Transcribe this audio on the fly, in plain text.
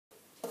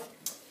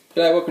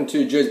G'day, welcome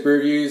to Jez Brew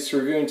Reviews.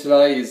 Reviewing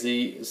today is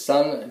the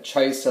Sun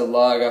Chaser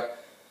Lager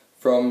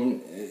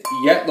from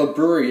Yatala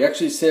Brewery. It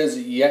actually says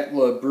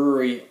Yatala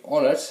Brewery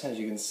on it, as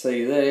you can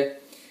see there.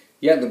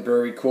 Yatala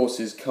Brewery, of course,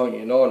 is Colin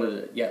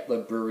United at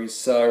Yatala Brewery.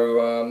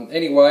 So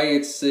anyway,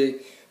 it's the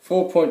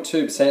 4.2%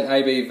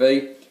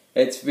 ABV.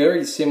 It's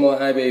very similar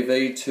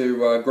ABV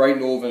to Great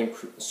Northern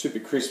Super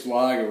Crisp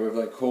Lager,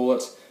 whatever they call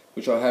it,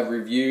 which I have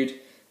reviewed.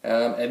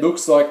 It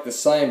looks like the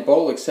same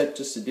bottle except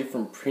just a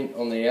different print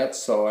on the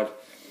outside.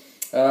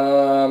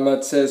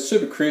 It says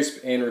super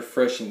crisp and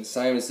refreshing,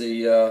 same as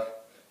the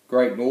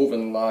Great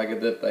Northern Lager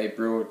that they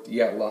brew at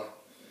Yatala.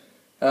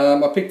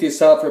 I picked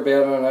this up for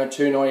about, I don't know,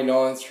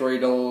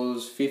 $2.99,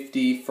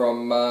 $3.50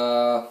 from,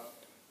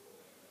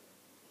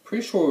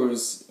 pretty sure it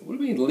would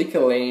have been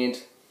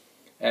Liquorland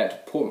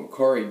at Port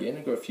Macquarie again.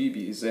 I've got a few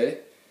beers there.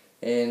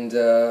 And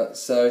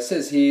so it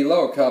says here,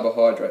 lower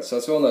carbohydrates, so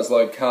it's one of those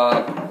low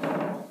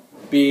carb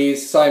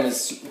beers, same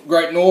as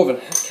Great Northern.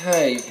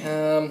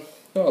 Okay,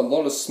 not a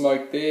lot of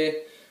smoke there.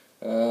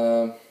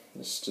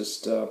 Let's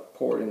just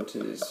pour it into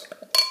this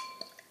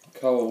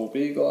cold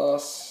beer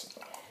glass.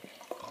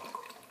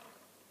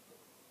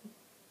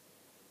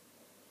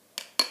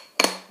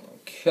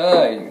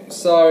 Okay,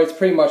 so it's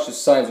pretty much the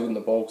same as in the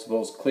bulk. The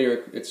bottle's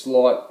clear, it's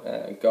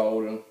light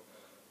golden,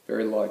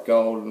 very light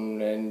golden,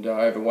 and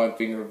over one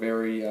finger a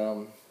very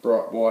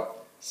bright white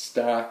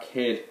stark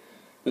head.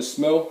 The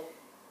smell,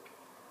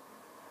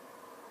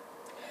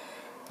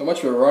 not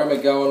much of aroma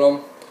going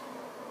on.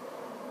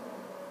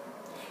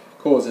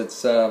 Of course,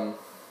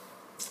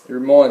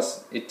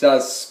 it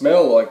does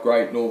smell like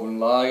Great Northern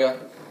Lager,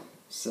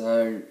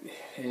 so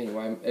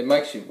anyway, it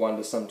makes you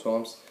wonder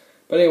sometimes.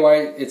 But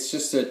anyway, it's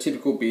just a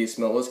typical beer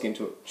smell. Let's get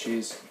into it.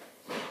 Cheers.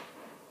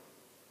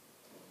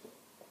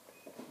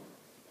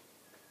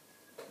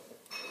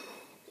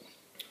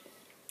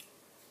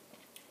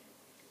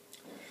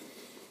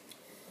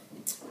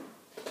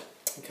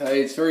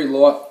 Okay, it's very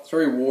light, it's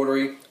very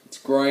watery, it's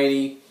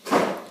grainy,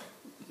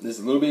 there's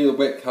a little bit of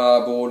wet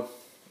cardboard.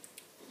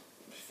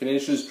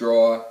 Finish is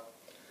dry,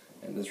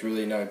 and there's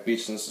really no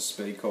bitterness to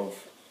speak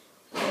of.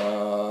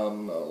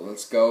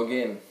 Let's go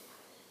again.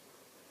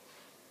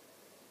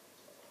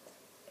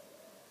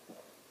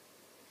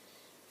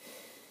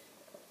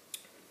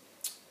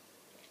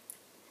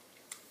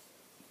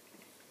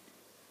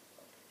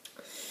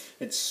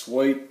 It's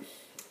sweet.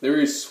 There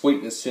is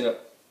sweetness in it.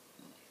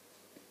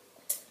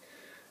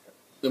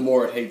 The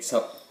more it heats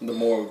up, the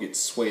more it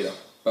gets sweeter.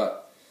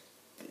 But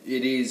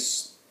it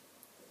is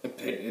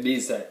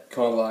that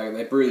kind of lager.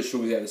 They brew the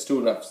sugars out. There's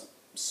still enough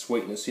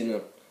sweetness in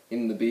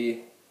the beer.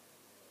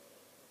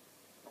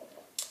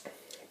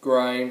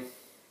 Grain.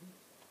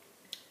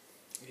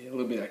 Yeah, a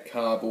little bit of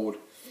cardboard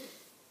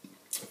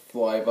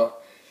flavour.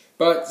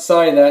 But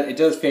saying that, it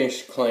does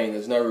finish clean.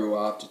 There's no real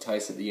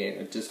aftertaste at the end.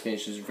 It just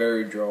finishes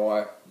very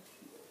dry.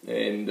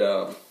 And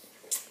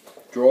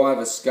dry of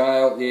a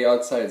scale, yeah,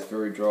 I'd say it's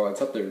very dry.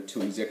 It's up there with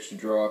Tooheys Extra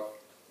Dry.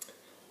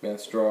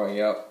 Mouth's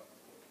drying up.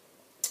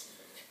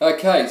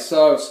 Okay,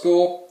 so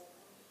score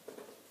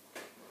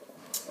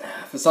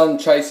for Sun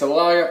Chaser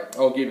Lager,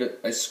 I'll give it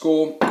a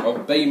score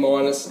of B-.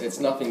 It's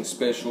nothing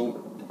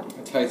special.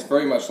 It tastes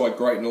very much like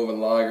Great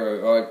Northern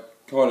Lager. I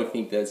kind of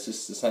think that's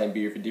just the same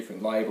beer with a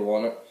different label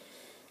on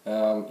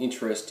it.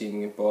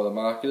 Interesting by the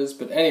marketers.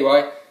 But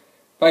anyway,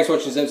 thanks for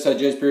watching this episode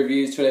of Jez Brew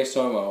Reviews. Till next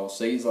time, I'll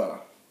see you later.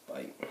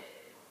 Bye.